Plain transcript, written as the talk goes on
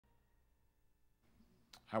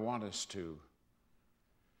I want us to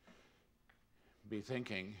be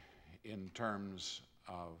thinking in terms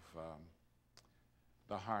of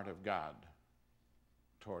the heart of God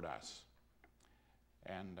toward us.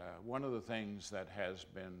 And one of the things that has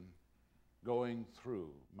been going through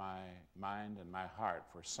my mind and my heart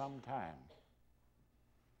for some time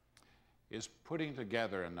is putting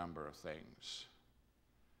together a number of things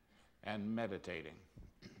and meditating.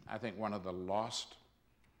 I think one of the lost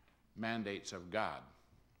mandates of God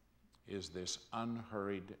is this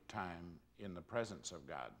unhurried time in the presence of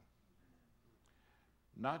God.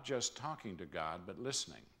 Not just talking to God, but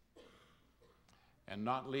listening, and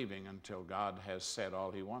not leaving until God has said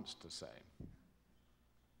all he wants to say.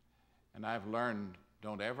 And I've learned,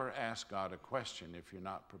 don't ever ask God a question if you're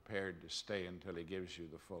not prepared to stay until he gives you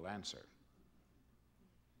the full answer.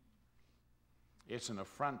 It's an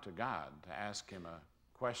affront to God to ask him a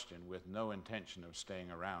question with no intention of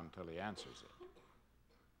staying around till he answers it.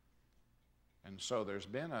 And so there's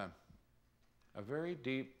been a very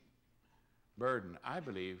deep burden, I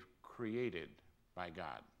believe, created by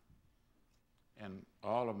God. And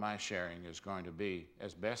all of my sharing is going to be,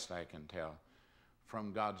 as best I can tell,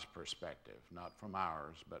 from God's perspective, not from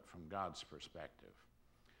ours, but from God's perspective.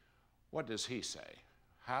 What does he say?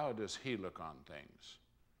 How does he look on things?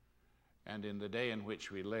 And in the day in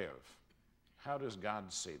which we live, how does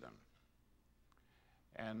God see them?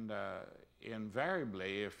 And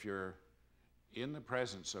invariably, if you're in the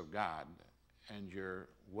presence of God and you're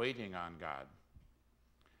waiting on God,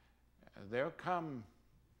 there'll come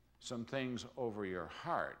some things over your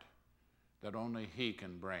heart that only he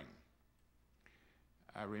can bring.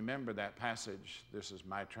 I remember that passage, this is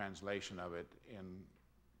my translation of it, in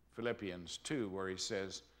Philippians 2, where he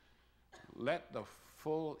says, let the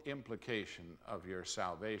full implication of your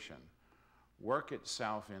salvation work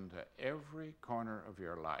itself into every corner of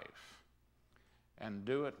your life, and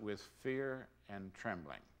do it with fear and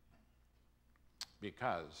trembling,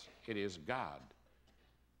 because it is God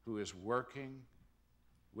who is working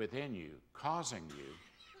within you, causing you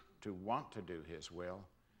to want to do his will,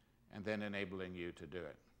 and then enabling you to do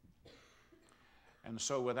it. And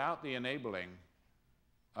so without the enabling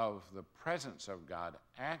of the presence of God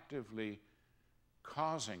actively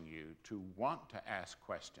causing you to want to ask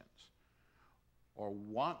questions or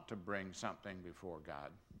want to bring something before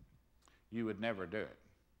God, you would never do it.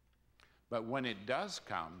 But when it does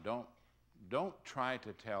come, don't try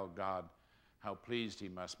to tell God how pleased he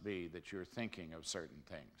must be that you're thinking of certain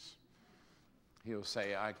things. He'll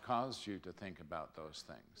say, I caused you to think about those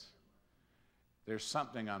things. There's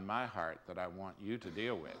something on my heart that I want you to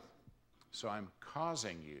deal with. So I'm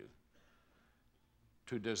causing you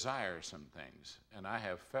to desire some things. And I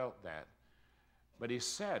have felt that. But he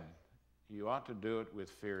said, you ought to do it with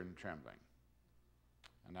fear and trembling.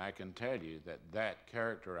 And I can tell you that that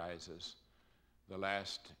characterizes the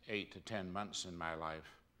last 8 to 10 months in my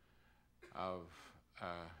life of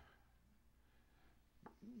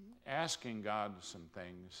asking God some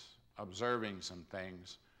things, observing some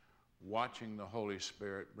things, watching the Holy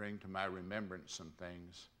Spirit bring to my remembrance some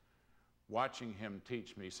things, watching him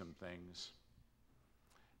teach me some things,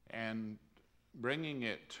 and bringing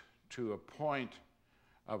it to a point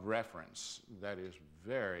of reference that is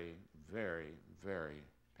very, very, very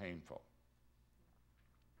painful.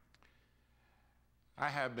 I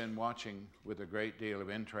have been watching with a great deal of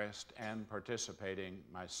interest and participating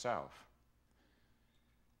myself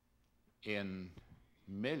in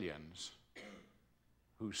millions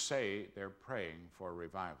who say they're praying for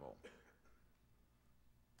revival.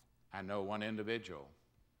 I know one individual,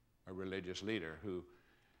 a religious leader, who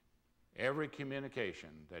every communication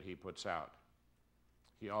that he puts out,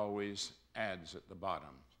 he always adds at the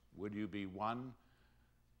bottom, would you be one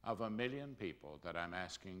of 1 million people that I'm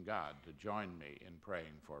asking God to join me in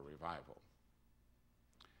praying for revival?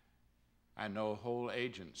 I know whole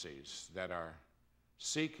agencies that are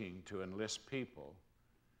seeking to enlist people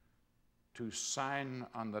to sign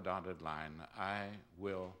on the dotted line, I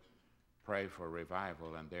will pray for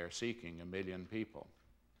revival, and they're seeking 1 million people.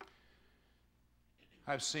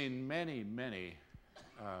 I've seen many, many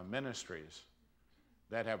ministries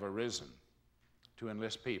that have arisen to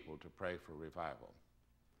enlist people to pray for revival.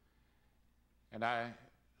 And I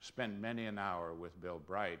spent many an hour with Bill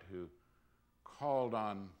Bright, who called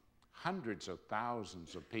on hundreds of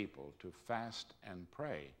thousands of people to fast and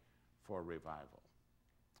pray for revival.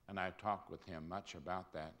 And I talked with him much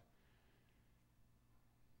about that.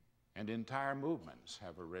 And entire movements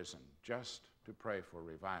have arisen just to pray for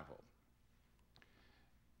revival.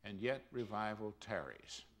 And yet revival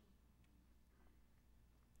tarries.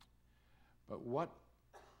 But what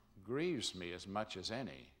grieves me as much as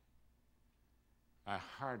any I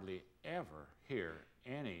hardly ever hear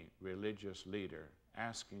any religious leader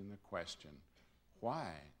asking the question,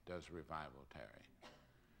 why does revival tarry?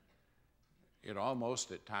 It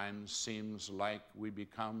almost at times seems like we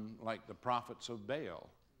become like the prophets of Baal.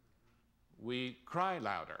 We cry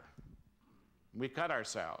louder, we cut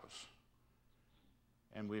ourselves,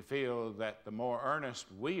 and we feel that the more earnest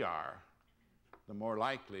we are, the more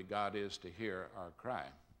likely God is to hear our cry.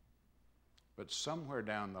 But somewhere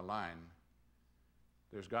down the line,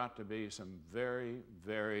 there's got to be some very,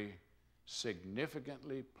 very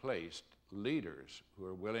significantly placed leaders who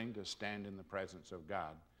are willing to stand in the presence of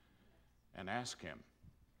God and ask him,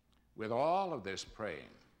 with all of this praying,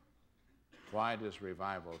 why does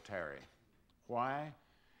revival tarry? Why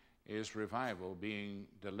is revival being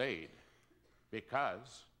delayed?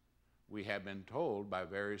 Because we have been told by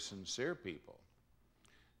very sincere people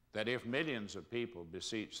that if millions of people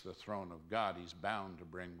beseech the throne of God, he's bound to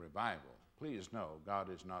bring revival. Please know, God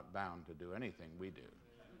is not bound to do anything we do.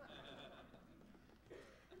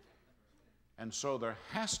 And so there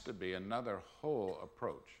has to be another whole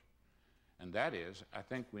approach. And that is, I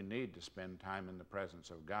think we need to spend time in the presence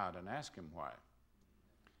of God and ask him why.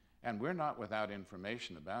 And we're not without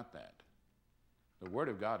information about that. The Word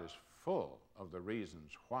of God is full of the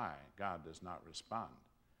reasons why God does not respond.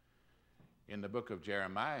 In the book of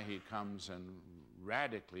Jeremiah, he comes and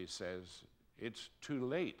radically says, it's too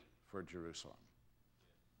late for Jerusalem.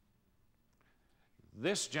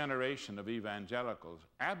 This generation of evangelicals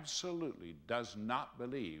absolutely does not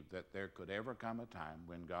believe that there could ever come a time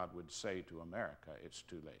when God would say to America, it's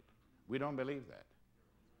too late. We don't believe that.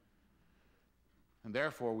 And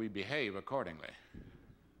therefore we behave accordingly.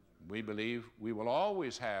 We believe we will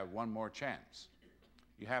always have one more chance.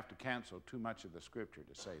 You have to cancel too much of the scripture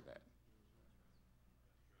to say that.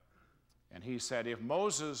 And he said, if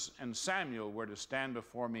Moses and Samuel were to stand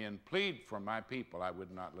before me and plead for my people, I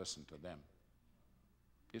would not listen to them.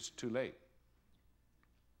 It's too late.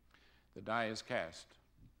 The die is cast.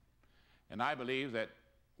 And I believe that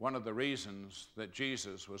one of the reasons that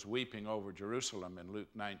Jesus was weeping over Jerusalem in Luke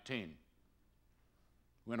 19,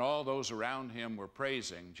 when all those around him were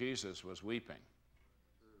praising, Jesus was weeping.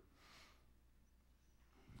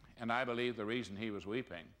 And I believe the reason he was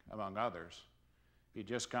weeping, among others, he'd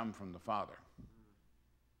just come from the Father.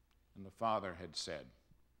 And the Father had said,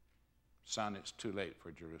 Son, it's too late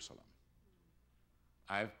for Jerusalem.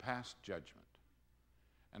 I've passed judgment,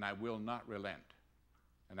 and I will not relent,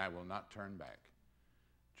 and I will not turn back.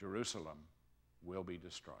 Jerusalem will be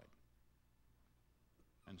destroyed.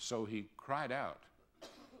 And so he cried out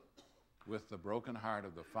with the broken heart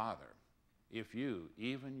of the Father, if you,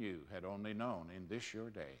 even you, had only known in this your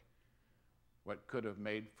day what could have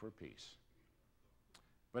made for peace.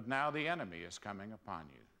 But now the enemy is coming upon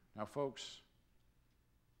you. Now, folks,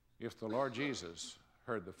 if the Lord Jesus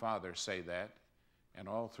heard the Father say that, and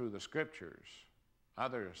all through the scriptures,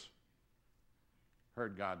 others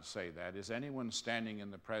heard God say that, is anyone standing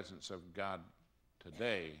in the presence of God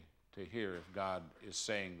today to hear if God is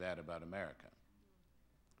saying that about America?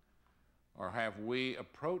 Or have we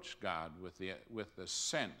approached God with the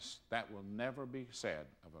sense that will never be said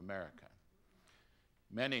of America?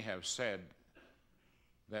 Many have said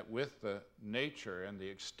that with the nature and the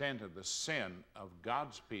extent of the sin of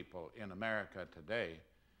God's people in America today,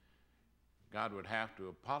 God would have to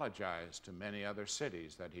apologize to many other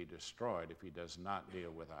cities that he destroyed if he does not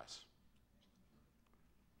deal with us.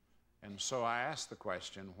 And so I ask the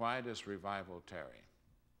question, why does revival tarry?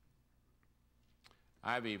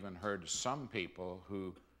 I've even heard some people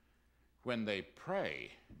who, when they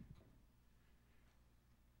pray,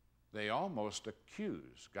 they almost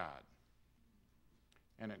accuse God.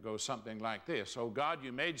 And it goes something like this, oh God,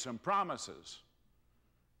 you made some promises,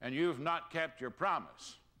 and you've not kept your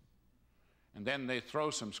promise. And then they throw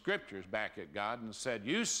some scriptures back at God and said,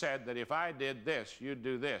 you said that if I did this, you'd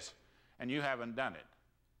do this, and you haven't done it.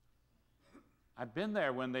 I've been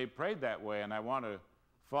there when they prayed that way, and I want to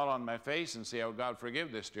fall on my face and say, oh God,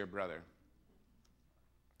 forgive this dear brother.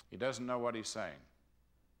 He doesn't know what he's saying.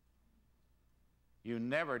 You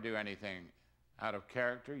never do anything out of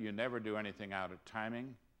character. You never do anything out of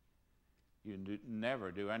timing. You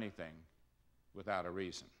never do anything without a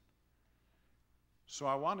reason. So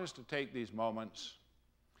I want us to take these moments,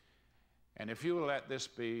 and if you will let this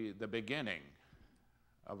be the beginning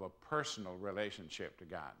of a personal relationship to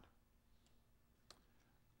God,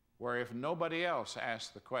 where if nobody else asks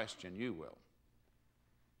the question, you will.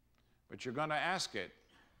 But you're going to ask it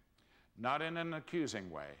not in an accusing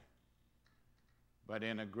way, but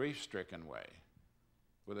in a grief-stricken way,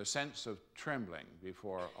 with a sense of trembling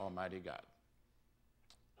before Almighty God.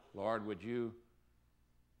 Lord, would you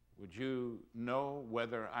Would you know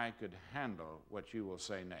whether I could handle what you will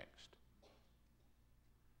say next?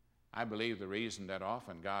 I believe the reason that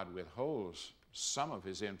often God withholds some of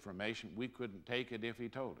his information, we couldn't take it if he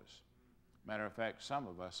told us. Matter of fact, some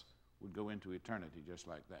of us would go into eternity just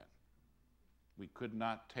like that. We could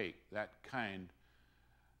not take that kind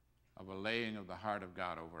of a laying of the heart of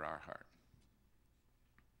God over our heart.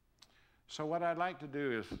 So what I'd like to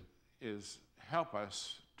do is help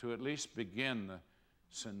us to at least begin the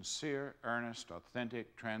sincere, earnest,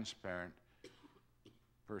 authentic, transparent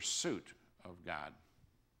pursuit of God.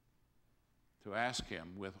 To ask him,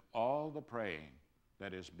 with all the praying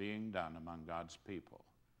that is being done among God's people,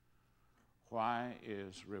 why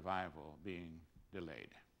is revival being delayed?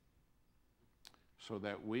 So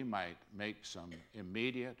that we might make some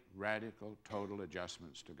immediate, radical, total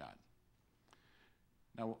adjustments to God.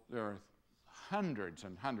 Now, there are hundreds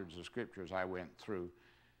and hundreds of scriptures I went through,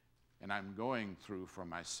 and I'm going through for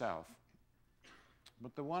myself.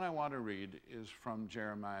 But the one I want to read is from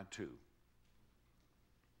Jeremiah 2.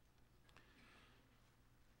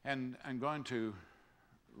 And I'm going to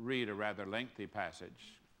read a rather lengthy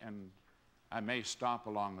passage, and I may stop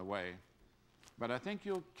along the way, but I think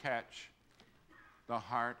you'll catch the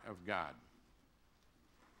heart of God.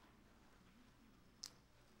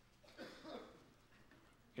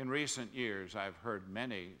 In recent years, I've heard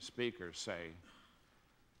many speakers say,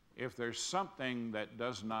 if there's something that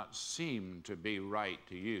does not seem to be right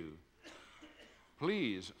to you,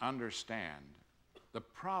 please understand the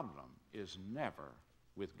problem is never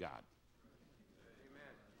with God.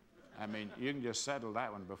 I mean, you can just settle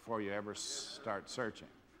that one before you ever start searching.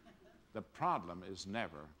 The problem is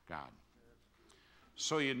never God.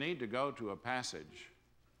 So you need to go to a passage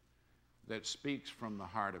that speaks from the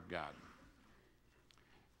heart of God.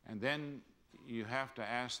 And then you have to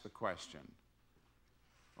ask the question,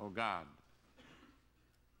 oh God,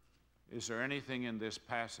 is there anything in this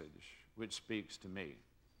passage which speaks to me?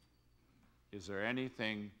 Is there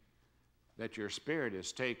anything that your Spirit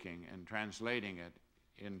is taking and translating it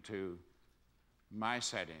into my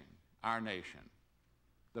setting, our nation,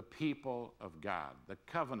 the people of God, the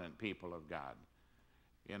covenant people of God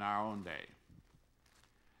in our own day?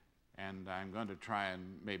 And I'm going to try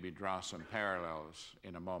and maybe draw some parallels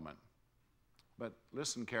in a moment. But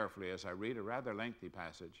listen carefully as I read a rather lengthy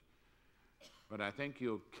passage, but I think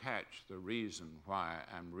you'll catch the reason why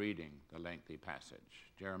I'm reading the lengthy passage.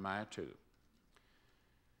 Jeremiah 2.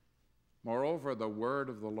 Moreover, the word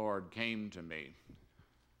of the Lord came to me.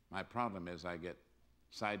 My problem is I get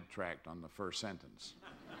sidetracked on the first sentence.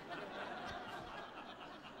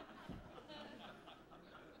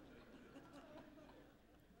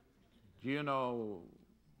 Do you know,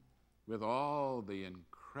 with all the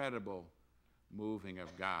incredible moving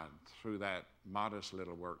of God through that modest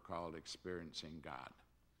little work called Experiencing God,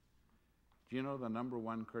 do you know the number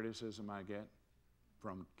one criticism I get?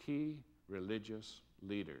 From key religious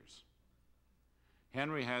leaders.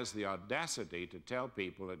 Henry has the audacity to tell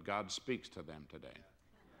people that God speaks to them today.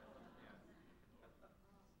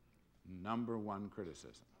 Number one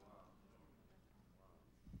criticism.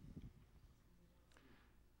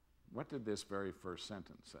 What did this very first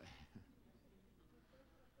sentence say?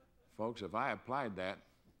 Folks, if I applied that,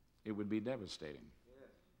 it would be devastating.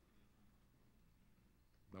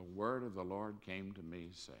 The word of the Lord came to me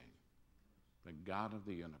saying, the God of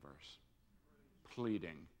the universe,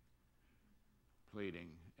 pleading,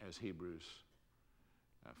 as Hebrews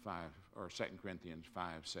 5 or 2 Corinthians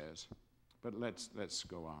 5 says. But let's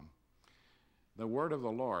go on. The word of the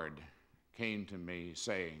Lord came to me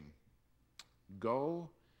saying, go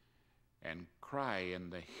and cry in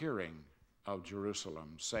the hearing of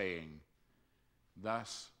Jerusalem, saying,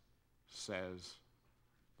 thus says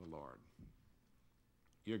the Lord.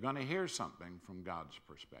 You're going to hear something from God's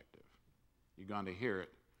perspective. You're going to hear it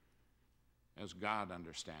as God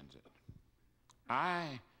understands it.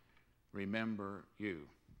 I remember you.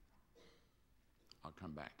 I'll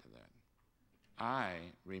come back to that. I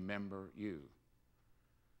remember you.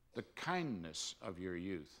 The kindness of your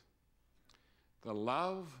youth. The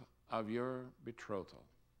love of your betrothal.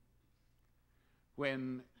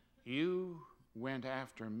 When you went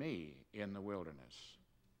after me in the wilderness,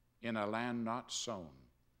 in a land not sown.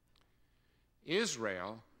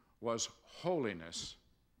 Israel was holiness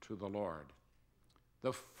to the Lord,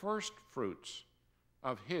 the first fruits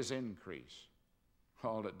of his increase.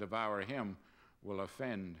 All that devour him will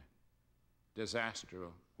offend. Disaster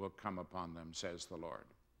will come upon them, says the Lord.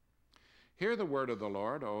 Hear the word of the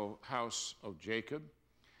Lord, O house of Jacob,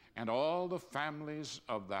 and all the families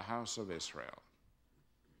of the house of Israel.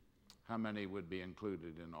 How many would be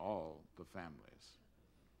included in all the families?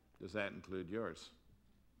 Does that include yours?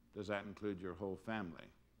 Does that include your whole family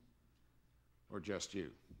or just you?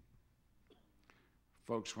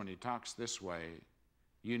 Folks, when he talks this way,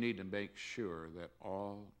 you need to make sure that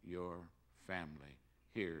all your family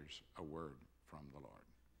hears a word from the Lord.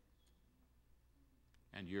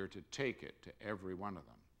 And you're to take it to every one of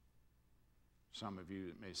them. Some of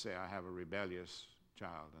you may say, I have a rebellious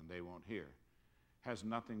child and they won't hear. Has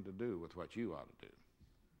nothing to do with what you ought to do.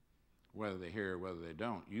 Whether they hear or whether they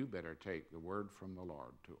don't, you better take the word from the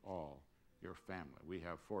Lord to all your family. We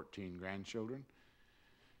have 14 grandchildren.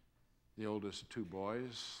 The oldest 2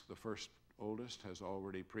 boys, the first oldest has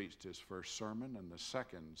already preached his first sermon, and the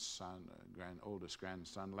second son, oldest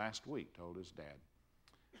grandson, last week told his dad,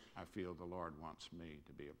 I feel the Lord wants me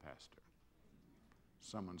to be a pastor.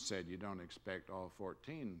 Someone said, you don't expect all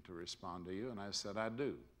 14 to respond to you, and I said, I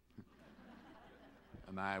do.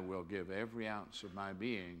 And I will give every ounce of my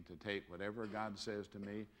being to take whatever God says to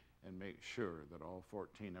me and make sure that all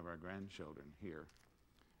 14 of our grandchildren hear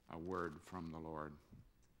a word from the Lord.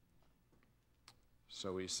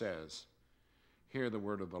 So he says, hear the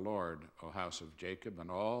word of the Lord, O house of Jacob,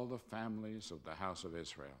 and all the families of the house of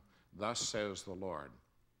Israel. Thus says the Lord,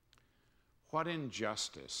 what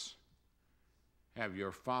injustice have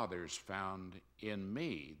your fathers found in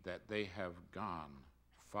me that they have gone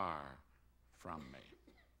far from me?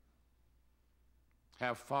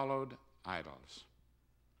 Have followed idols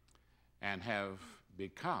and have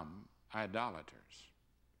become idolaters.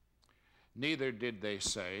 Neither did they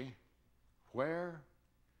say, where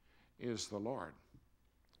is the Lord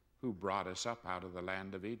who brought us up out of the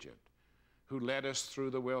land of Egypt, who led us through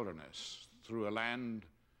the wilderness, through a land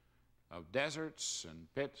of deserts and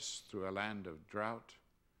pits, through a land of drought,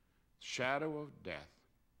 shadow of death,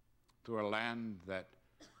 through a land that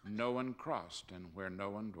no one crossed and where no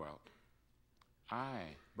one dwelt? I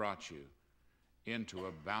brought you into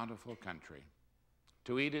a bountiful country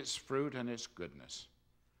to eat its fruit and its goodness.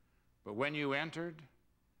 But when you entered,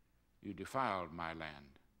 you defiled my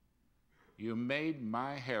land. You made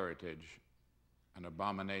my heritage an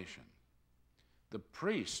abomination. The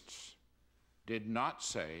priests did not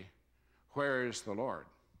say, where is the Lord?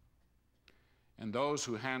 And those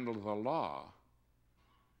who handled the law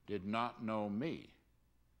did not know me.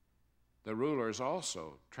 The rulers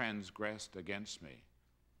also transgressed against me.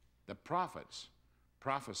 The prophets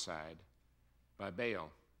prophesied by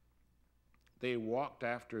Baal. They walked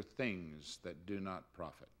after things that do not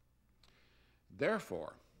profit.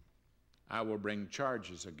 Therefore, I will bring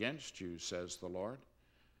charges against you, says the Lord.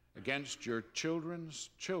 Against your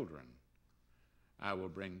children's children I will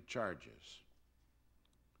bring charges.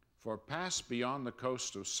 For pass beyond the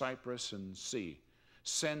coast of Cyprus and see.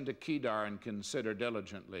 Send to Kedar and consider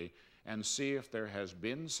diligently, and see if there has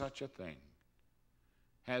been such a thing.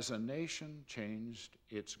 Has a nation changed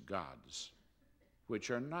its gods, which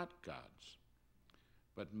are not gods?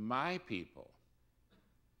 But my people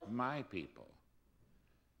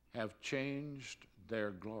have changed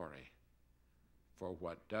their glory for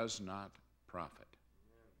what does not profit.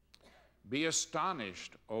 Be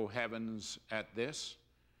astonished, O heavens, at this,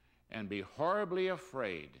 and be horribly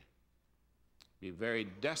afraid. Be very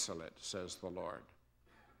desolate, says the Lord.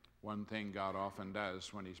 One thing God often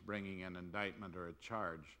does when he's bringing an indictment or a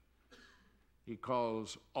charge, he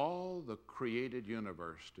calls all the created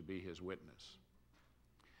universe to be his witness.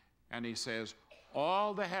 And he says,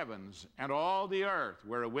 all the heavens and all the earth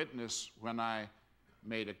were a witness when I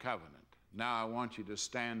made a covenant. Now I want you to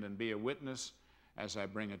stand and be a witness as I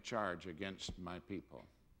bring a charge against my people.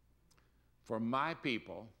 For my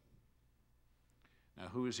people, now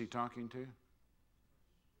who is he talking to?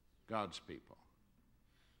 God's people.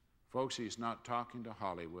 Folks, he's not talking to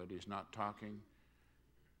Hollywood. He's not talking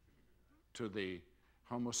to the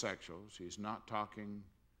homosexuals. He's not talking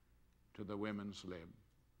to the women's lib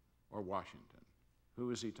or Washington.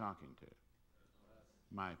 Who is he talking to?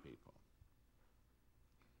 My people.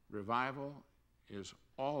 Revival is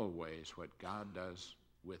always what God does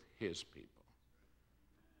with his people.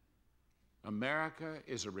 America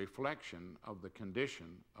is a reflection of the condition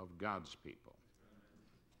of God's people.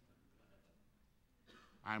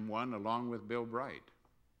 I'm one, along with Bill Bright,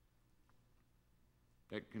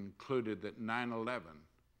 that concluded that 9/11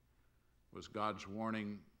 was God's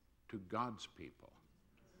warning to God's people,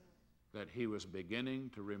 that he was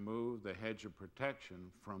beginning to remove the hedge of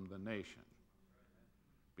protection from the nation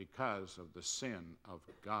because of the sin of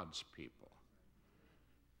God's people.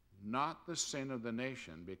 Not the sin of the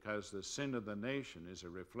nation, because the sin of the nation is a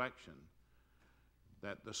reflection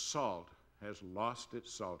that the salt has lost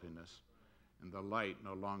its saltiness and the light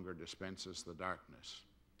no longer dispenses the darkness.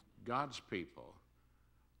 God's people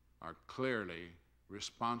are clearly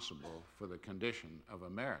responsible for the condition of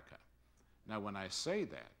America. Now, when I say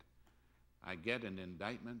that, I get an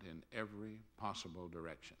indictment in every possible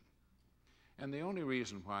direction. And the only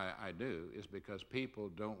reason why I do is because people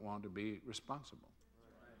don't want to be responsible.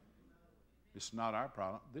 It's not our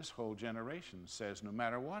problem. This whole generation says no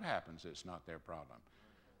matter what happens, it's not their problem.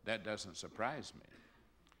 That doesn't surprise me.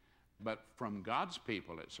 But from God's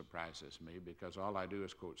people, it surprises me because all I do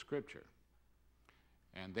is quote Scripture.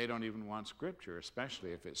 And they don't even want Scripture,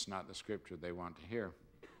 especially if it's not the Scripture they want to hear.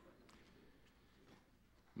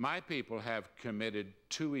 My people have committed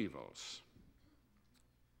two evils.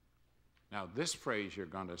 Now, this phrase you're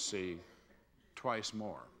going to see twice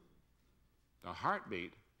more. The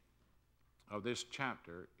heartbeat of this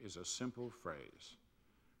chapter is a simple phrase.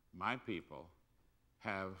 My people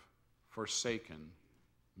have forsaken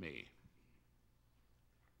me.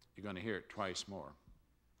 You're going to hear it twice more.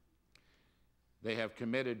 They have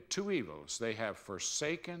committed two evils. They have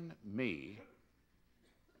forsaken me,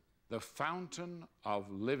 the fountain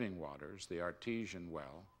of living waters, the artesian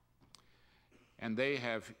well, and they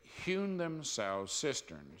have hewn themselves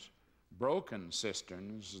cisterns, broken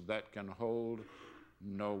cisterns that can hold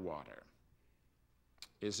no water.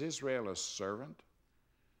 Is Israel a servant?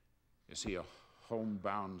 Is he a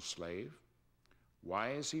homebound slave?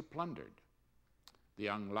 Why is he plundered? The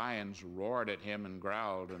young lions roared at him and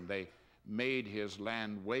growled, and they made his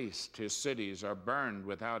land waste. His cities are burned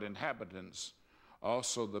without inhabitants.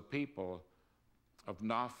 Also the people of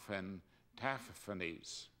Noph and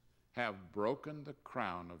Taphanes have broken the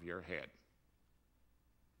crown of your head.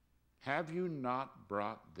 Have you not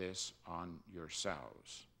brought this on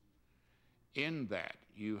yourselves? In that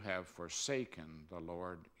you have forsaken the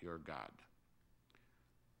Lord your God,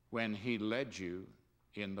 when he led you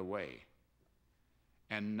in the way.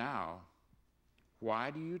 And now,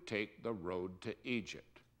 why do you take the road to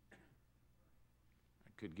Egypt? I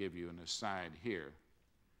could give you an aside here.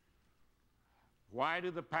 Why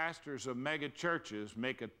do the pastors of mega churches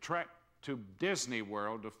make a trek to Disney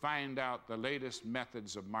World to find out the latest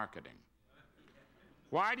methods of marketing?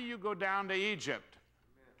 Why do you go down to Egypt?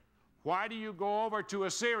 Why do you go over to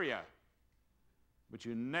Assyria? But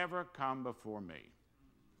you never come before me.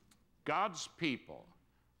 God's people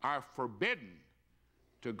are forbidden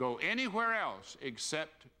to go anywhere else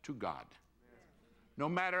except to God. No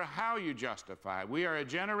matter how you justify. We are a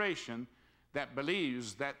generation that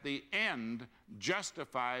believes that the end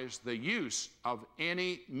justifies the use of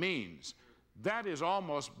any means. That is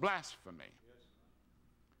almost blasphemy.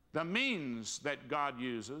 The means that God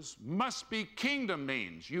uses must be kingdom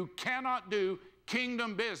means. You cannot do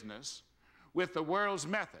kingdom business with the world's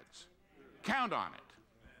methods. Count on it.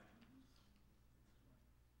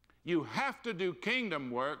 You have to do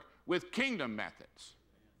kingdom work with kingdom methods.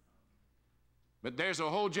 But there's a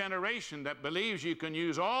whole generation that believes you can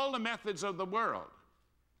use all the methods of the world.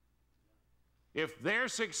 If they're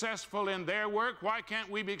successful in their work, why can't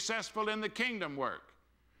we be successful in the kingdom work?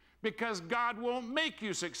 Because God won't make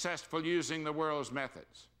you successful using the world's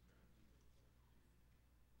methods.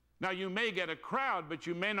 Now, you may get a crowd, but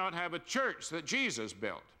you may not have a church that Jesus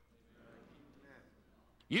built.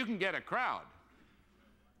 You can get a crowd.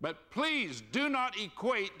 But please do not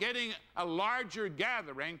equate getting a larger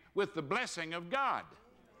gathering with the blessing of God.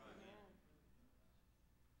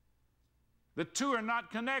 The two are not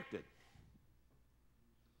connected.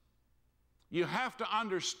 You have to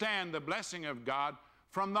understand the blessing of God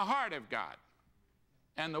from the heart of God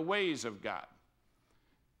and the ways of God.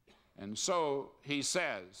 And so he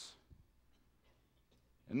says,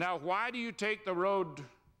 now why do you take the road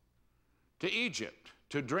to Egypt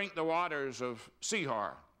to drink the waters of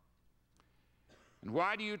Sihor? And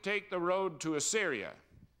why do you take the road to Assyria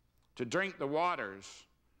to drink the waters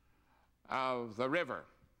of the river?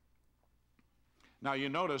 Now you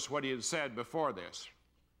notice what he had said before this.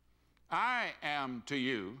 I am to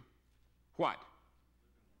you, what?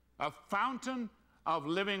 A fountain of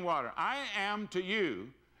living water. I am to you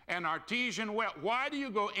an artesian well. Why do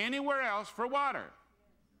you go anywhere else for water?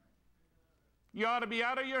 You ought to be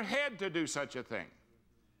out of your head to do such a thing.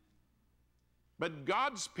 But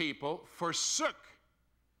God's people forsook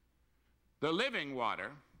the living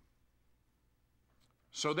water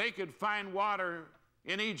so they could find water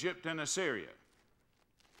in Egypt and Assyria.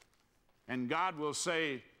 And God will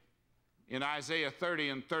say in Isaiah 30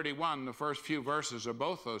 and 31, the first few verses of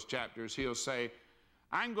both those chapters, he'll say,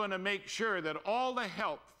 I'm going to make sure that all the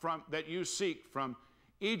help that you seek from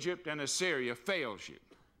Egypt and Assyria fails you.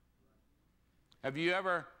 Have you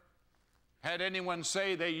ever had anyone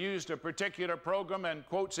say they used a particular program and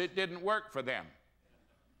quotes it didn't work for them?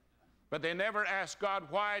 But they never asked God,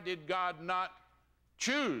 why did God not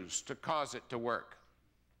choose to cause it to work?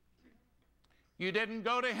 You didn't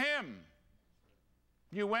go to him.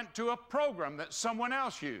 You went to a program that someone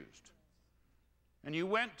else used. And you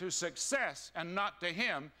went to success and not to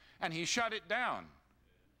him, and he shut it down.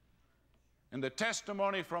 And the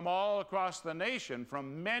testimony from all across the nation,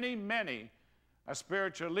 from many, many, a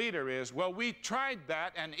spiritual leader is, well, we tried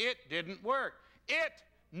that and it didn't work. It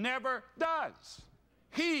never does.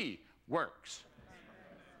 He works.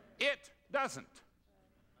 It doesn't.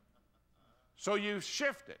 So you've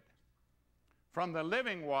shifted from the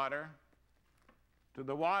living water to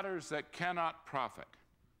the waters that cannot profit.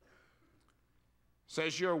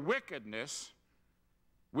 Says your wickedness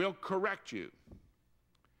will correct you,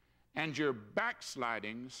 and your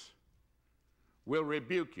backslidings will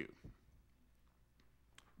rebuke you.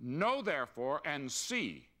 Know therefore and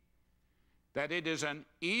see that it is an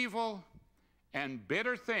evil and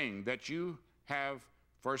bitter thing that you have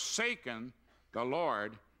forsaken the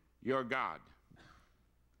Lord your God.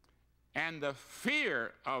 And the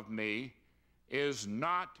fear of me is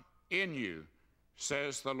not in you,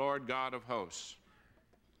 says the Lord God of hosts.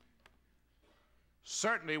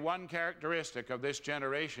 Certainly one characteristic of this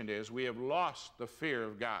generation is we have lost the fear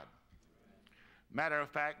of God. Matter of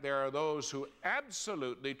fact, there are those who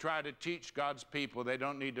absolutely try to teach God's people they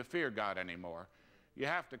don't need to fear God anymore. You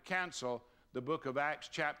have to cancel the book of Acts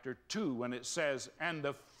chapter 2 when it says, and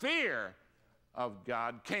the fear of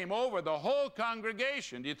God came over the whole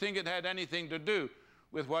congregation. Do you think it had anything to do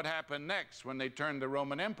with what happened next when they turned the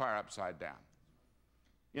Roman Empire upside down?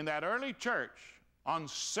 In that early church, on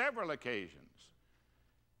several occasions,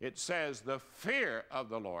 it says the fear of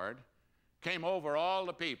the Lord came over all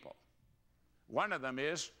the people. One of them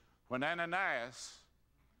is when Ananias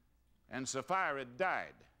and Sapphira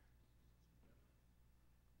died.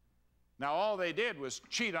 Now all they did was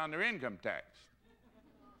cheat on their income tax.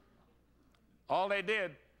 All they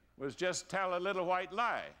did was just tell a little white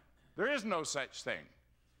lie. There is no such thing.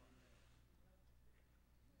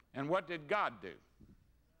 And what did God do?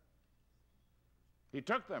 He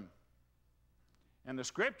took them. And the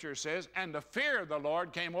scripture says, and the fear of the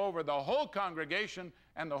Lord came over the whole congregation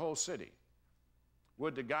and the whole city.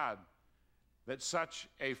 Would to God that such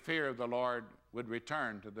a fear of the Lord would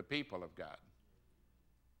return to the people of God.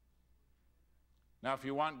 Now, if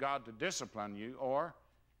you want God to discipline you, or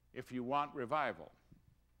if you want revival,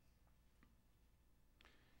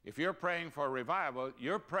 if you're praying for revival,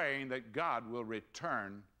 you're praying that God will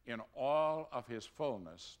return in all of his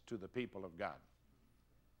fullness to the people of God.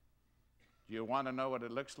 Do you want to know what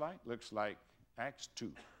it looks like? It looks like Acts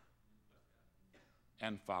 2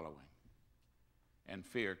 and following. And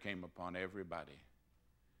fear came upon everybody.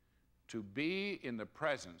 To be in the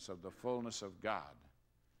presence of the fullness of God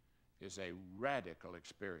is a radical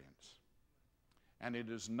experience. And it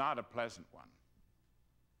is not a pleasant one.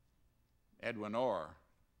 Edwin Orr,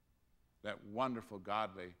 that wonderful,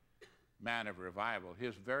 godly man of revival,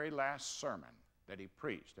 his very last sermon that he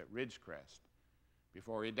preached at Ridgecrest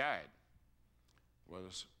before he died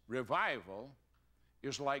was, revival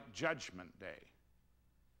is like Judgment Day.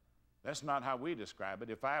 That's not how we describe it.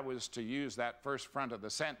 If I was to use that first front of the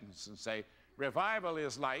sentence and say, revival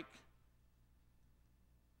is like,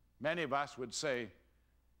 many of us would say,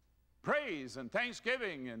 praise and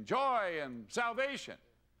thanksgiving and joy and salvation.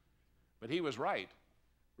 But he was right.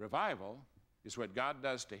 Revival is what God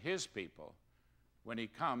does to his people when he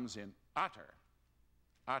comes in utter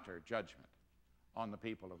judgment on the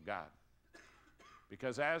people of God.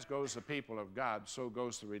 Because as goes the people of God, so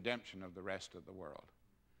goes the redemption of the rest of the world.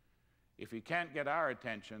 If he can't get our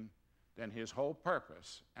attention, then his whole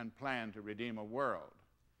purpose and plan to redeem a world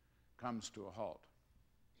comes to a halt.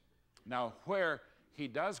 Now, where he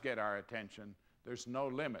does get our attention, there's no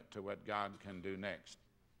limit to what God can do next.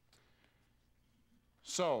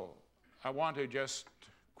 So, I want to just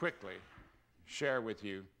quickly share with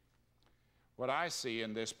you what I see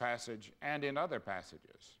in this passage and in other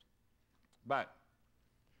passages. But,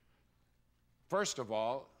 first of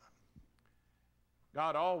all,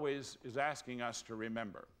 God always is asking us to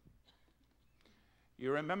remember.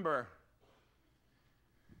 You remember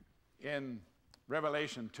in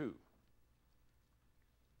Revelation 2,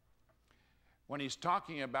 when he's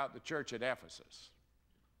talking about the church at Ephesus,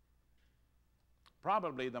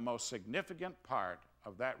 probably the most significant part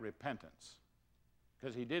of that repentance,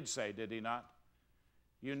 because he did say, did he not?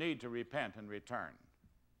 You need to repent and return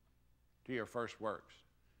to your first works.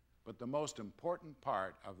 But the most important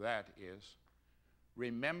part of that is,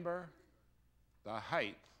 remember the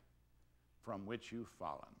height from which you've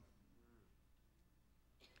fallen.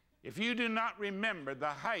 If you do not remember the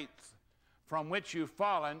height from which you've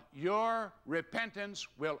fallen, your repentance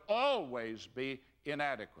will always be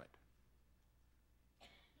inadequate.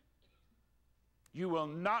 You will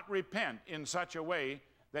not repent in such a way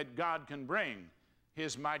that God can bring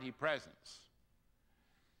his mighty presence.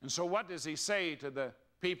 And so what does he say to the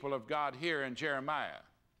people of God here in Jeremiah?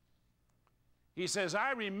 He says,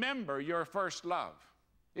 I remember your first love.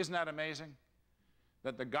 Isn't that amazing?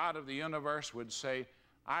 That the God of the universe would say,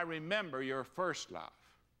 I remember your first love.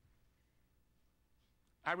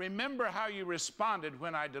 I remember how you responded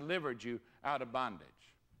when I delivered you out of bondage.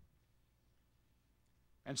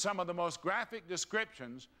 And some of the most graphic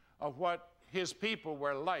descriptions of what his people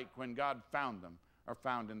were like when God found them are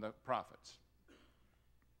found in the prophets.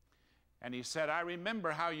 And he said, I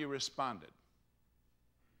remember how you responded.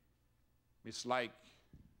 It's like,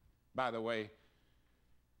 by the way,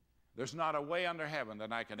 there's not a way under heaven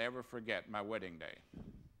that I can ever forget my wedding day.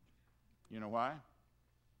 You know why?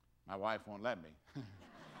 My wife won't let me.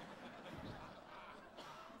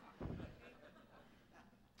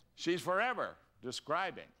 She's forever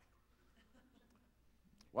describing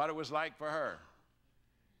what it was like for her.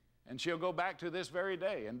 And she'll go back to this very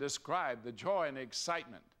day and describe the joy and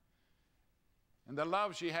excitement and the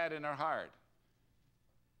love she had in her heart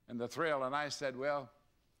and the thrill. And I said, well,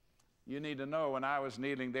 you need to know when I was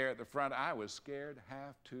kneeling there at the front, I was scared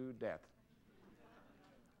half to death.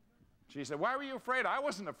 She said, why were you afraid? I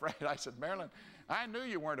wasn't afraid. I said, Marilyn, I knew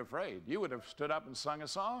you weren't afraid. You would have stood up and sung a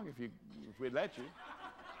song if we'd let you.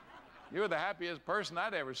 You were the happiest person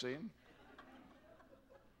I'd ever seen.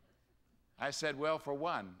 I said, well, for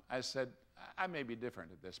one, I said, I may be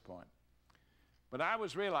different at this point. But I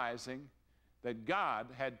was realizing that God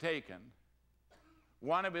had taken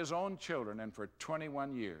one of his own children, and for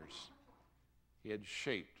 21 years, he had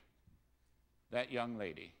shaped that young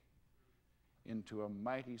lady into a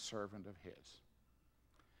mighty servant of his.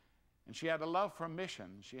 And she had a love for mission.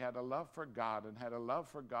 She had a love for God and had a love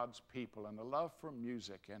for God's people and a love for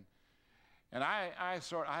music. And I'm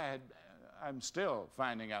still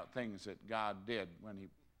finding out things that God did when he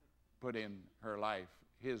put in her life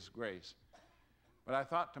his grace. But I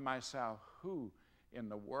thought to myself, who in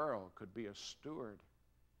the world could be a steward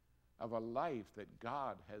of a life that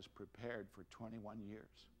God has prepared for 21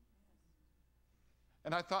 years?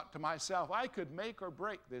 And I thought to myself, I could make or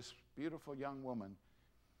break this beautiful young woman.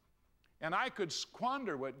 And I could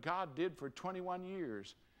squander what God did for 21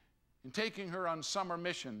 years in taking her on summer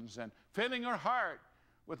missions and filling her heart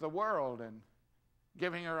with the world and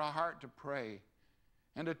giving her a heart to pray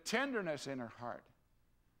and a tenderness in her heart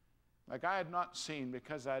like I had not seen,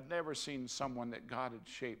 because I had never seen someone that God had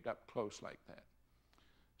shaped up close like that.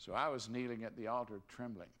 So I was kneeling at the altar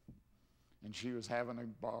trembling, and she was having a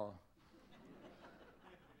ball.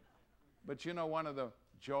 But you know, one of the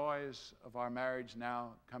joys of our marriage now,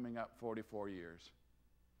 coming up 44 years,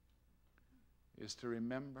 is to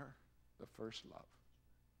remember the first love.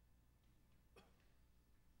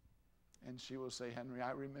 And she will say, Henry,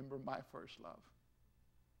 I remember my first love.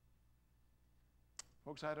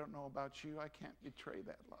 Folks, I don't know about you. I can't betray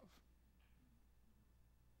that love.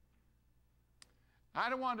 I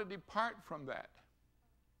don't want to depart from that.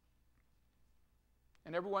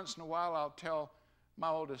 And every once in a while, I'll tell my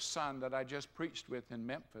oldest son that I just preached with in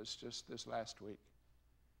Memphis just this last week.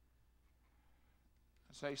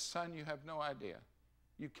 I say, son, you have no idea.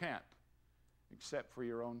 You can't, except for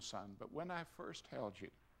your own son. But when I first held you,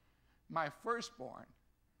 my firstborn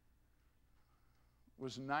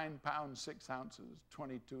was 9 pounds, 6 ounces,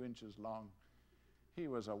 22 inches long. He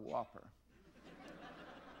was a whopper.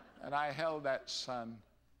 And I held that son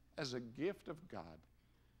as a gift of God.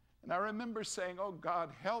 And I remember saying, oh God,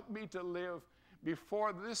 help me to live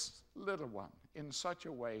before this little one in such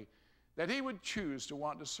a way that he would choose to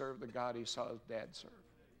want to serve the God he saw his dad serve.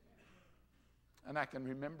 And I can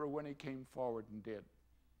remember when he came forward and did.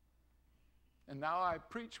 And now I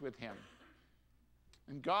preach with him.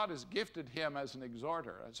 And God has gifted him as an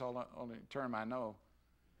exhorter. That's the only term I know.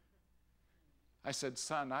 I said,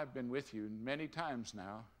 son, I've been with you many times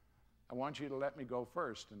now. I want you to let me go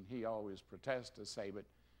first. And he always protests to say, but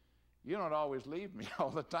you don't always leave me all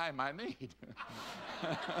the time I need.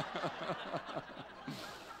 I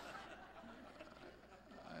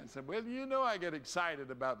said, well, you know I get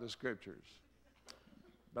excited about the scriptures.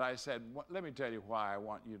 But I said, let me tell you why I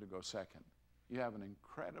want you to go second. You have an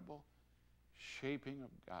incredible shaping of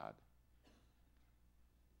God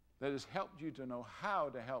that has helped you to know how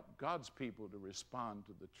to help God's people to respond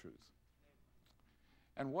to the truth.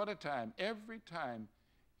 And what a time. Every time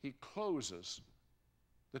he closes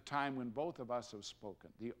the time when both of us have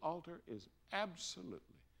spoken, the altar is absolutely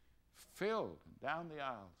filled down the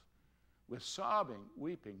aisles with sobbing,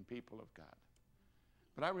 weeping people of God.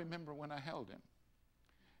 But I remember when I held him,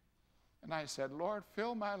 and I said, Lord,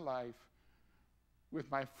 fill my life with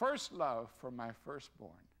my first love for my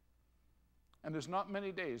firstborn. And there's not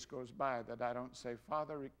many days goes by that I don't say,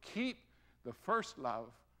 Father, keep the first love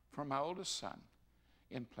for my oldest son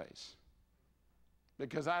in place.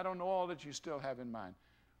 Because I don't know all that you still have in mind.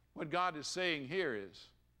 What God is saying here is,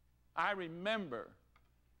 I remember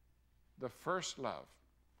the first love.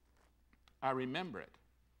 I remember it.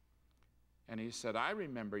 And he said, I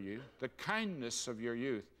remember you, the kindness of your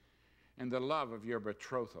youth and the love of your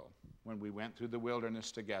betrothal when we went through the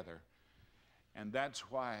wilderness together. And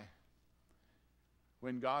that's why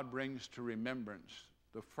when God brings to remembrance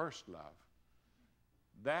the first love,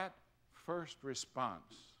 that first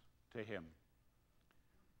response to him,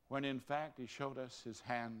 when in fact he showed us his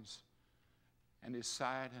hands and his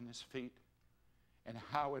side and his feet and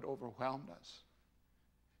how it overwhelmed us.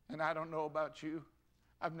 And I don't know about you,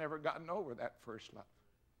 I've never gotten over that first love.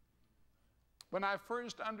 When I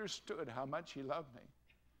first understood how much he loved me,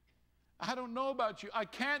 I don't know about you, I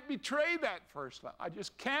can't betray that first love. I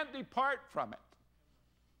just can't depart from it.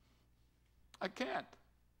 I can't.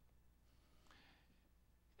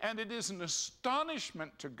 And it is an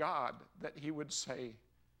astonishment to God that he would say,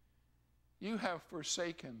 you have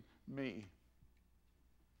forsaken me.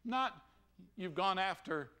 Not you've gone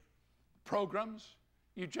after programs,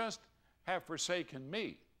 you just have forsaken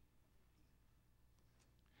me.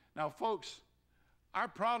 Now, folks, our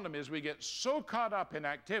problem is we get so caught up in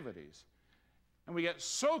activities and we get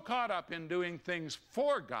so caught up in doing things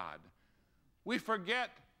for God, we forget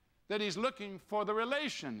that he's looking for the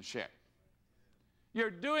relationship. You're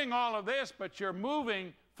doing all of this, but you're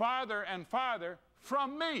moving farther and farther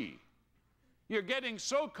from me. You're getting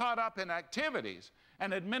so caught up in activities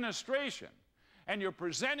and administration, and you're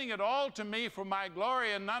presenting it all to me for my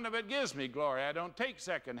glory, and none of it gives me glory. I don't take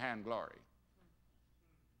second-hand glory.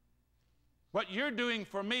 What you're doing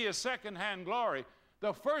for me is second-hand glory.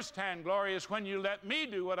 The first-hand glory is when you let me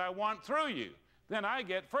do what I want through you. Then I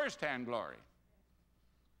get first-hand glory.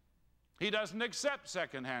 He doesn't accept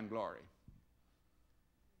second-hand glory.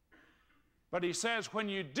 But he says, when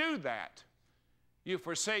you do that, you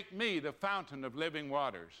forsake me, the fountain of living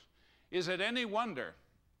waters. Is it any wonder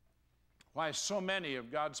why so many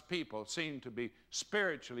of God's people seem to be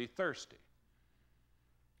spiritually thirsty?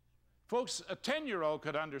 Folks, a 10-year-old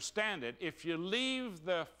could understand it. If you leave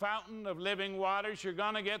the fountain of living waters, you're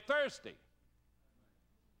going to get thirsty.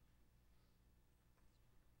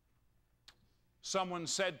 Someone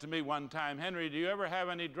said to me one time, Henry, do you ever have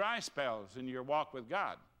any dry spells in your walk with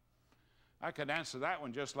God? I could answer that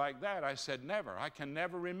one just like that. I said, never. I can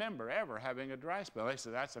never remember ever having a dry spell. They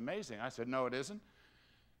said, that's amazing. I said, no, it isn't.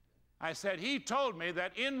 I said, he told me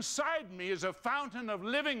that inside me is a fountain of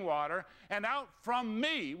living water, and out from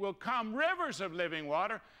me will come rivers of living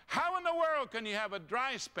water. How in the world can you have a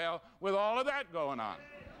dry spell with all of that going on?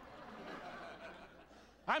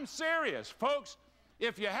 I'm serious, folks.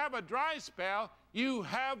 If you have a dry spell, you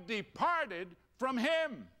have departed from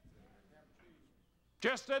him.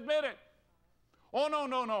 Just admit it. Oh, no,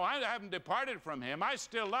 no, no, I haven't departed from him. I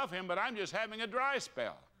still love him, but I'm just having a dry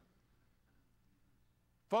spell.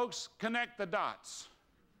 Folks, connect the dots.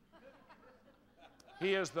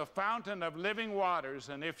 He is the fountain of living waters,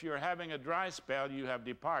 and if you're having a dry spell, you have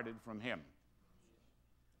departed from him.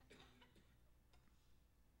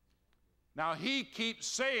 Now, he keeps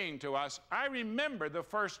saying to us, I remember the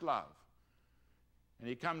first love. And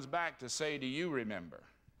he comes back to say, do you remember?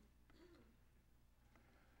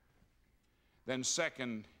 Then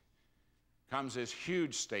second comes this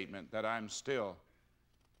huge statement that I'm still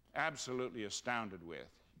absolutely astounded with.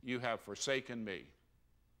 You have forsaken me.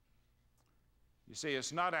 You see,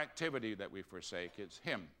 it's not activity that we forsake, it's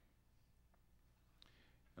him.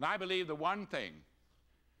 And I believe the one thing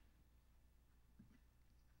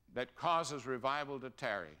that causes revival to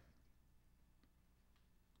tarry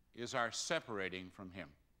is our separating from him.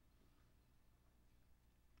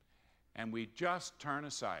 And we just turn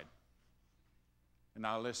aside. And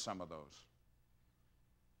I'll list some of those.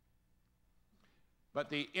 But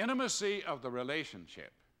the intimacy of the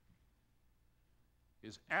relationship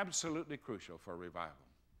is absolutely crucial for revival.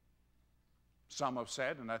 Some have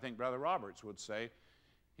said, and I think Brother Roberts would say,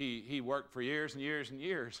 he worked for years and years and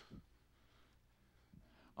years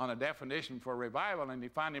on a definition for revival, and he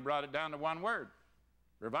finally brought it down to one word.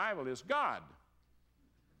 Revival is God.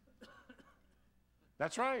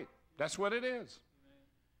 That's right. That's what it is.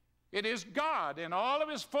 It is God in all of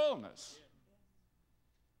his fullness.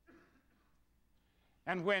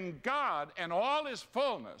 And when God in all his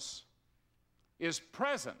fullness is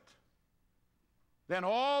present, then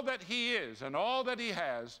all that he is and all that he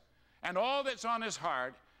has and all that's on his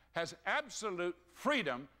heart has absolute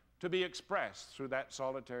freedom to be expressed through that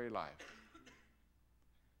solitary life.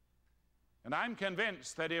 And I'm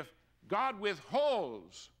convinced that if God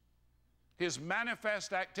withholds his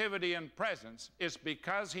manifest activity and presence, it's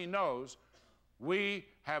because he knows we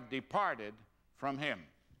have departed from him.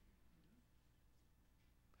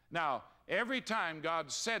 Now, every time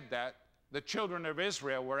God said that, the children of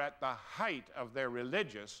Israel were at the height of their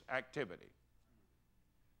religious activity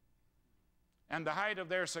and the height of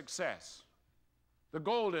their success, the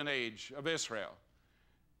golden age of Israel.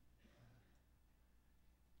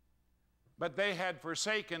 But they had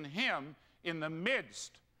forsaken him in the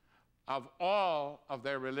midst of all of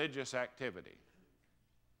their religious activity.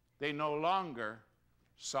 They no longer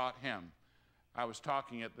sought him. I was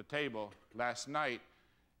talking at the table last night,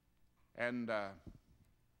 and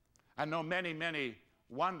I know many, many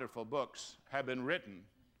wonderful books have been written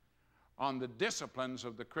on the disciplines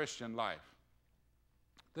of the Christian life,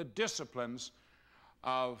 the disciplines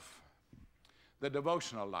of the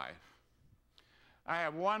devotional life. I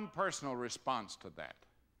have one personal response to that.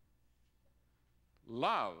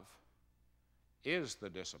 Love is the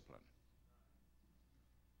discipline.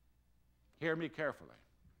 Hear me carefully.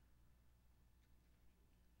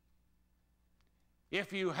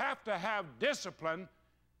 If you have to have discipline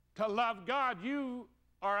to love God, you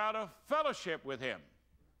are out of fellowship with him.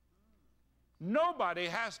 Nobody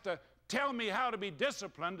has to tell me how to be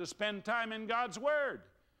disciplined to spend time in God's Word.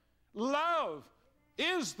 Love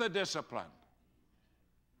is the discipline.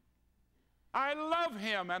 I love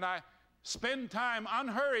him, and I spend time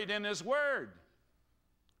unhurried in his Word.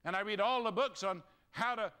 And I read all the books on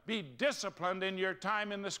how to be disciplined in your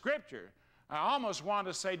time in the Scripture. I almost want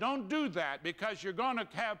to say, don't do that, because you're going to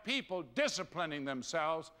have people disciplining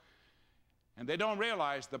themselves, and they don't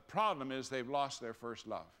realize the problem is they've lost their first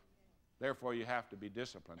love. Therefore, you have to be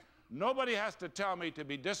disciplined. Nobody has to tell me to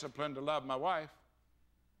be disciplined to love my wife.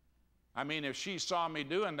 I mean, if she saw me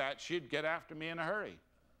doing that, she'd get after me in a hurry.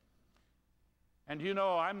 And you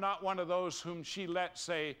know, I'm not one of those whom she lets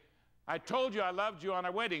say, I told you I loved you on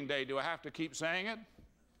our wedding day. Do I have to keep saying it?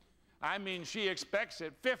 I mean, she expects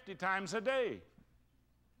it 50 times a day.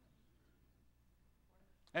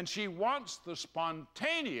 And she wants the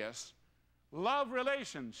spontaneous love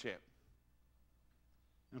relationship.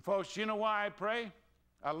 And folks, you know why I pray?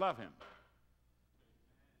 I love him.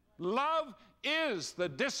 Love is the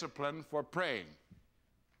discipline for praying.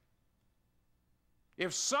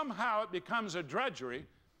 If somehow it becomes a drudgery,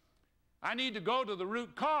 I need to go to the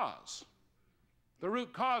root cause. The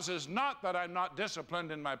root cause is not that I'm not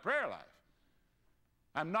disciplined in my prayer life.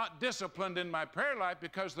 I'm not disciplined in my prayer life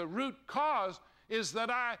because the root cause is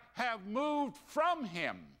that I have moved from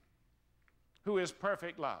him who is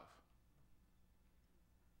perfect love.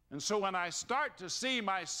 And so when I start to see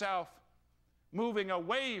myself moving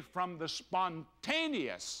away from the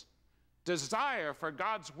spontaneous desire for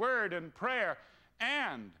God's Word and prayer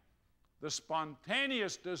and the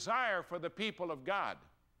spontaneous desire for the people of God,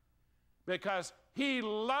 because he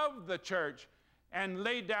loved the church and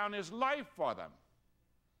laid down his life for them.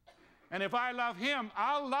 And if I love him,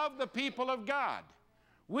 I'll love the people of God.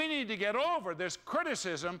 We need to get over this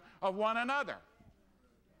criticism of one another.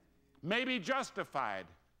 Maybe justified,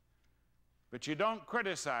 but you don't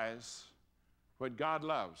criticize what God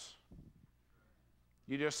loves.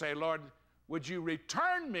 You just say, Lord, would you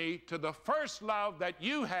return me to the first love that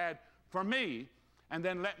you had for me, and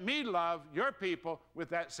then let me love your people with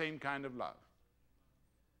that same kind of love.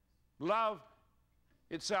 Love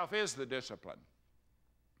itself is the discipline.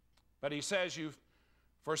 But he says, you've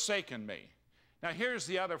forsaken me. Now here's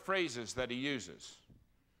the other phrases that he uses.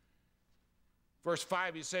 Verse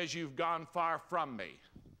 5, he says, you've gone far from me.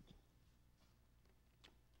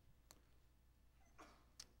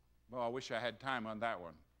 Well, I wish I had time on that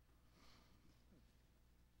one.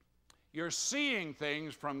 You're seeing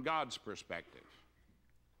things from God's perspective.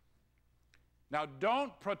 Now,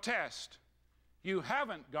 don't protest. You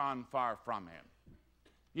haven't gone far from him.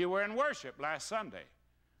 You were in worship last Sunday.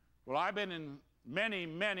 Well, I've been in many,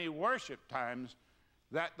 many worship times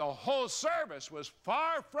that the whole service was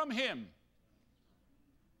far from him.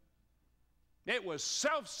 It was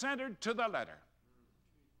self-centered to the letter.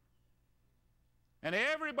 And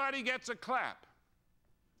everybody gets a clap,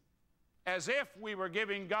 as if we were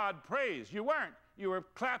giving God praise. You weren't. You were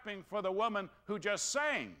clapping for the woman who just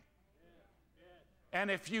sang.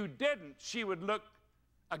 And if you didn't, she would look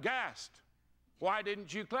aghast. Why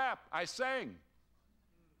didn't you clap? I sang.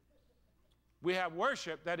 We have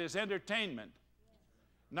worship that is entertainment.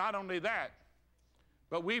 Not only that,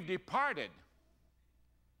 but we've departed.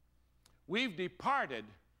 We've departed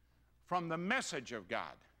from the message of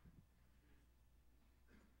God.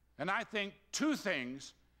 And I think two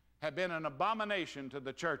things have been an abomination to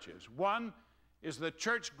the churches. One is the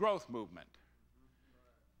church growth movement.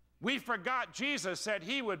 We forgot Jesus said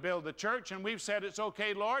he would build the church, and we've said, it's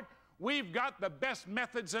okay, Lord. We've got the best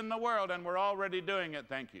methods in the world, and we're already doing it,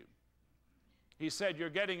 thank you. He said, you're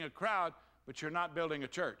getting a crowd, but you're not building a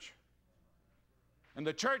church. And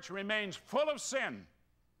the church remains full of sin.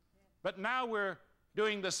 But now we're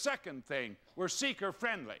doing the second thing. We're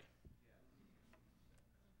seeker-friendly.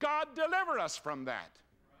 God deliver us from that.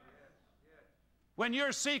 When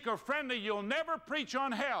you're seeker-friendly, you'll never preach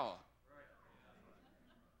on hell,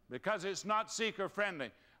 because it's not seeker-friendly.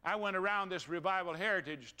 I went around this Revival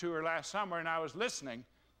Heritage tour last summer, and I was listening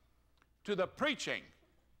to the preaching.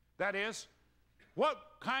 That is, what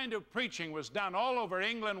kind of preaching was done all over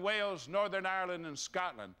England, Wales, Northern Ireland, and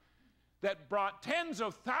Scotland that brought tens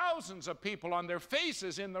of thousands of people on their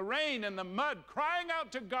faces in the rain and the mud, crying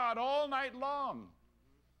out to God all night long.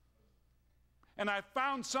 And I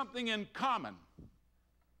found something in common.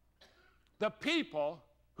 The people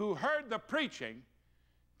who heard the preaching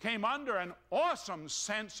came under an awesome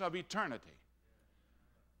sense of eternity.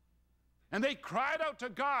 And they cried out to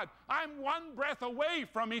God, I'm one breath away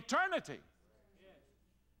from eternity.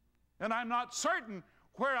 And I'm not certain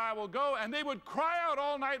where I will go. And they would cry out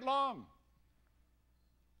all night long.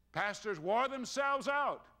 Pastors wore themselves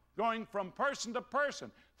out, going from person to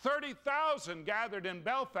person. 30,000 gathered in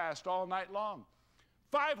Belfast all night long.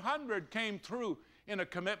 500 came through in a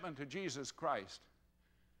commitment to Jesus Christ.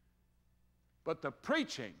 But the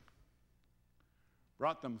preaching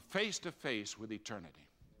brought them face to face with eternity.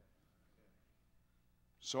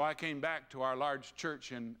 So I came back to our large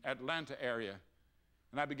church in Atlanta area,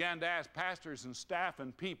 and I began to ask pastors and staff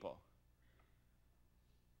and people,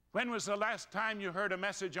 when was the last time you heard a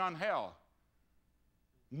message on hell?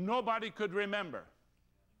 Nobody could remember.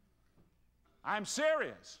 I'm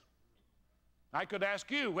serious. I could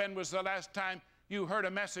ask you, when was the last time you heard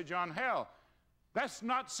a message on hell? That's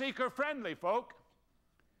not seeker-friendly, folk.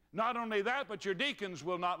 Not only that, but your deacons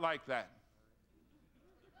will not like that.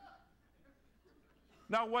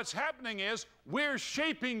 Now, what's happening is we're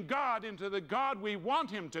shaping God into the God we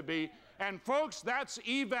want him to be, and folks, that's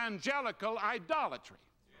evangelical idolatry.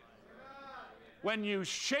 When you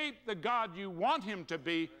shape the God you want him to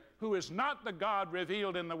be, who is not the God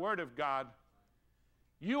revealed in the Word of God,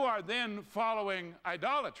 you are then following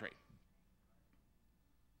idolatry.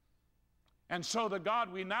 And so the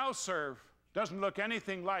God we now serve doesn't look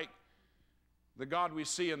anything like the God we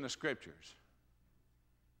see in the Scriptures.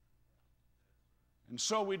 And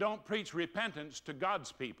so we don't preach repentance to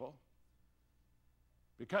God's people,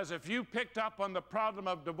 because if you picked up on the problem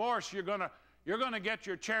of divorce, you're going to get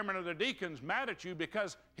your chairman of the deacons mad at you,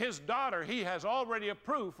 because his daughter he has already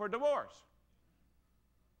approved for divorce.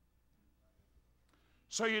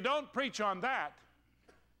 So you don't preach on that,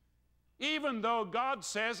 even though God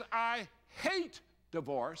says, I hate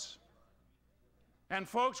divorce. And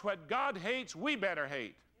folks, what God hates, we better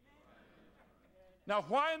hate. Now,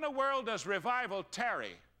 why in the world does revival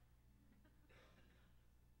tarry?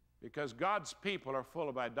 Because God's people are full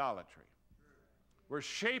of idolatry. We're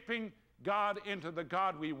shaping God into the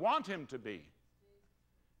God we want him to be.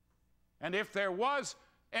 And if there was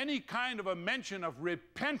any kind of a mention of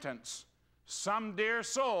repentance, some dear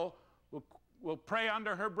soul will pray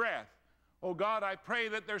under her breath, oh God, I pray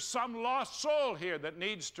that there's some lost soul here that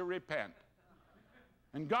needs to repent.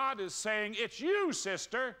 And God is saying, it's you,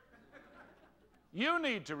 sister. You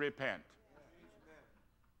need to repent.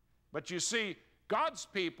 But you see, God's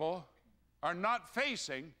people are not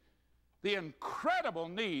facing the incredible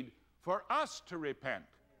need for us to repent.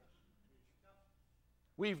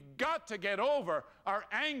 We've got to get over our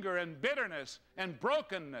anger and bitterness and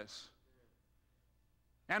brokenness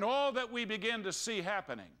and all that we begin to see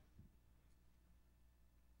happening.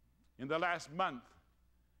 In the last month,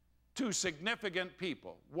 2 significant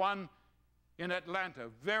people, one in Atlanta,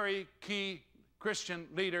 very key Christian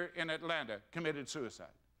leader in Atlanta, committed suicide.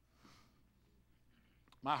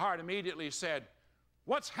 My heart immediately said,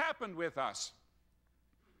 what's happened with us?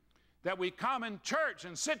 That we come in church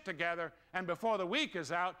and sit together, and before the week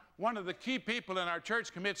is out, one of the key people in our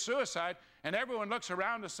church commits suicide, and everyone looks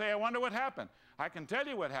around to say, I wonder what happened. I can tell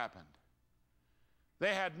you what happened.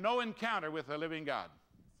 They had no encounter with the living God.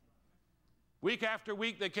 Week after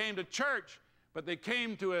week they came to church, but they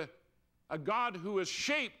came to a God who was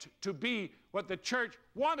shaped to be what the church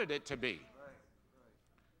wanted it to be.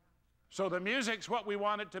 So the music's what we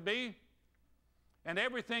want it to be, and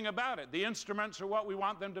everything about it. The instruments are what we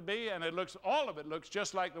want them to be, and all of it looks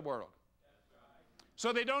just like the world.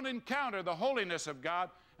 So they don't encounter the holiness of God,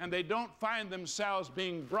 and they don't find themselves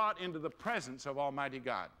being brought into the presence of Almighty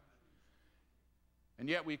God. And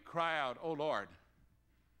yet we cry out, oh Lord,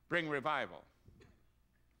 bring revival.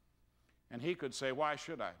 And he could say, why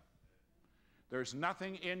should I? There's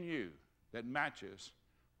nothing in you that matches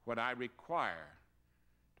what I require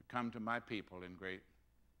to come to my people in great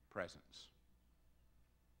presence.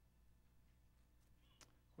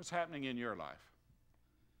 What's happening in your life?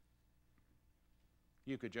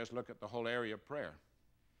 You could just look at the whole area of prayer.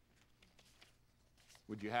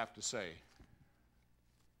 Would you have to say,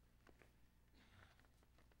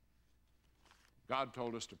 God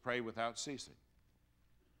told us to pray without ceasing.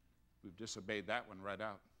 We've disobeyed that one right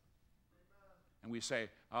out. And we say,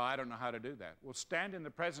 oh, I don't know how to do that. Well, stand in the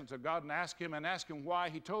presence of God and ask him why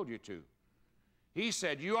he told you to. He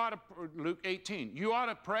said, you ought to, Luke 18, you ought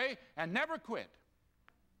to pray and never quit.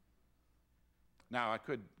 Now, I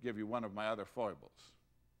could give you one of my other foibles.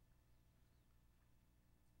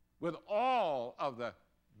 With all the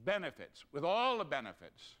benefits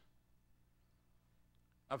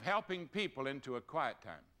of helping people into a quiet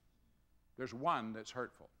time, there's one that's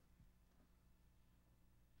hurtful.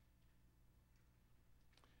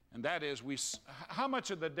 And that is, how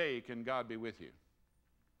much of the day can God be with you?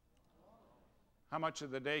 How much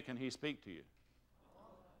of the day can he speak to you?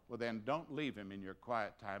 Well, then don't leave him in your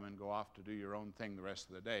quiet time and go off to do your own thing the rest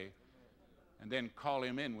of the day, and then call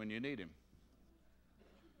him in when you need him.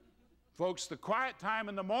 Folks, the quiet time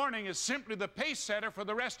in the morning is simply the pace setter for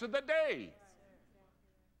the rest of the day.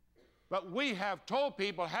 But we have told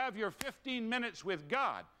people, have your 15 minutes with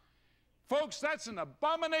God. Folks, that's an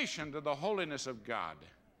abomination to the holiness of God.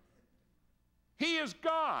 He is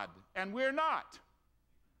God, and we're not.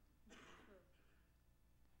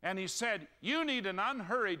 And he said, you need an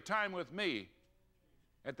unhurried time with me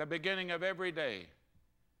at the beginning of every day.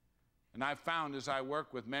 And I've found as I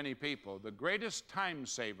work with many people, the greatest time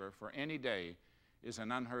saver for any day is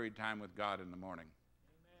an unhurried time with God in the morning.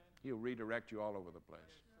 Amen. He'll redirect you all over the place.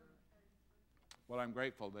 Well, I'm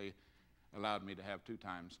grateful they allowed me to have 2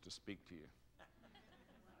 times to speak to you.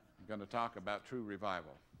 I'm going to talk about true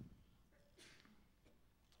revival.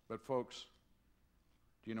 But folks,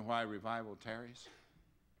 do you know why revival tarries?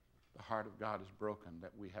 The heart of God is broken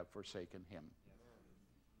that we have forsaken him.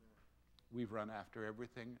 We've run after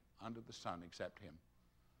everything under the sun except him.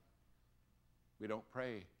 We don't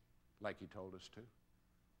pray like he told us to.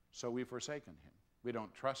 So we've forsaken him. We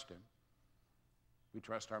don't trust him. We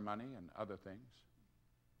trust our money and other things.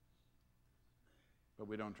 But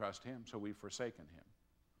we don't trust him, so we've forsaken him.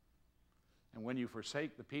 And when you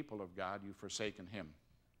forsake the people of God, you've forsaken him.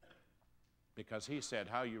 Because he said,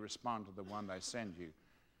 how you respond to the one I send you,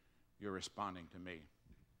 you're responding to me.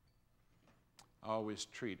 Always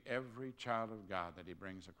treat every child of God that he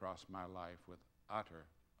brings across my life with utter,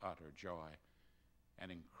 utter joy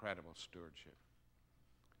and incredible stewardship.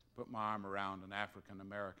 Put my arm around an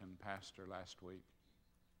African-American pastor last week.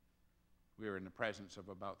 We were in the presence of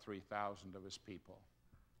about 3,000 of his people.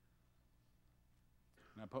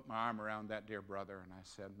 And I put my arm around that dear brother and I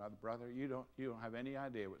said, my brother, you don't have any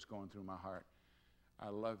idea what's going through my heart. I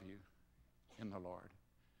love you in the Lord.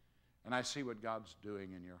 And I see what God's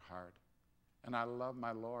doing in your heart. And I love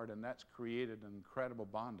my Lord, and that's created an incredible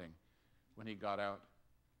bonding. When he got out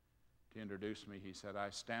to introduce me, he said, I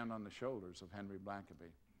stand on the shoulders of Henry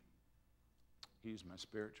Blackaby. He's my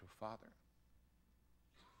spiritual father.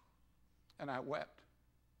 And I wept.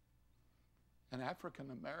 An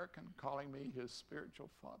African-American calling me his spiritual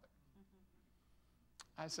father.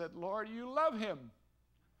 I said, Lord, you love him.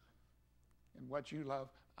 And what you love,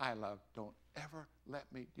 I love. Don't ever let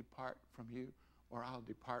me depart from you, or I'll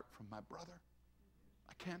depart from my brother.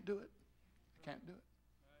 I can't do it. I can't do it.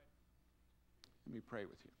 Let me pray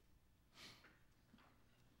with you.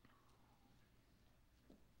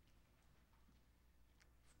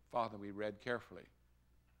 Father, we read carefully,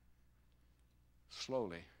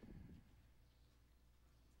 slowly,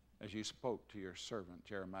 as you spoke to your servant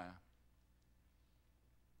Jeremiah,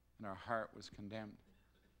 and our heart was condemned.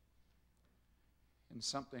 And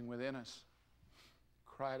something within us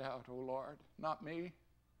cried out, oh Lord, not me.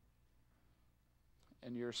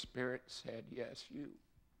 And your spirit said, yes, you.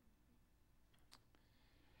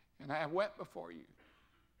 And I wept before you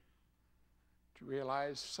to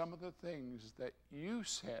realize some of the things that you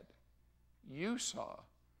said, you saw,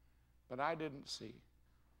 but I didn't see,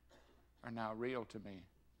 are now real to me.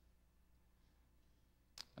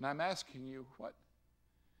 And I'm asking you, what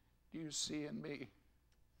do you see in me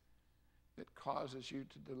that causes you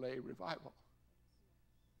to delay revival?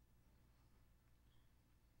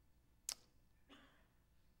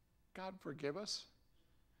 God, forgive us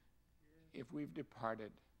if we've departed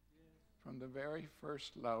from the very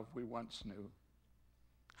first love we once knew.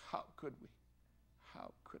 How could we?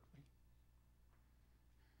 How could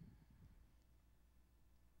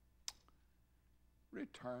we?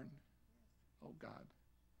 Return oh God.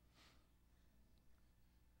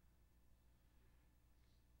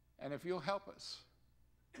 And if you'll help us,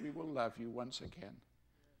 we will love you once again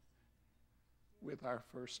with our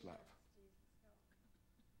first love.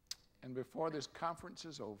 And before this conference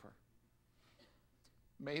is over,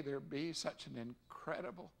 may there be such an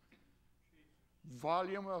incredible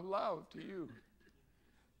volume of love to you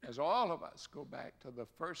as all of us go back to the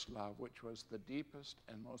first love, which was the deepest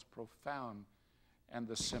and most profound and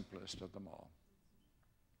the simplest of them all.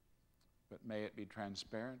 But may it be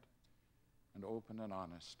transparent and open and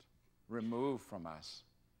honest. Remove from us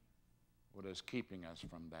what is keeping us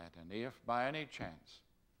from that. And if by any chance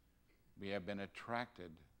we have been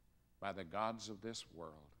attracted by the gods of this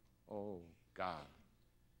world, oh God,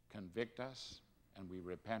 convict us and we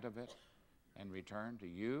repent of it and return to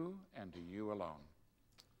you and to you alone.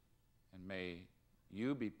 And may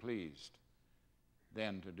you be pleased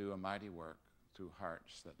then to do a mighty work through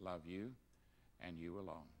hearts that love you and you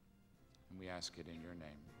alone. And we ask it in your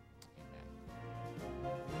name.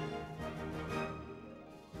 Amen.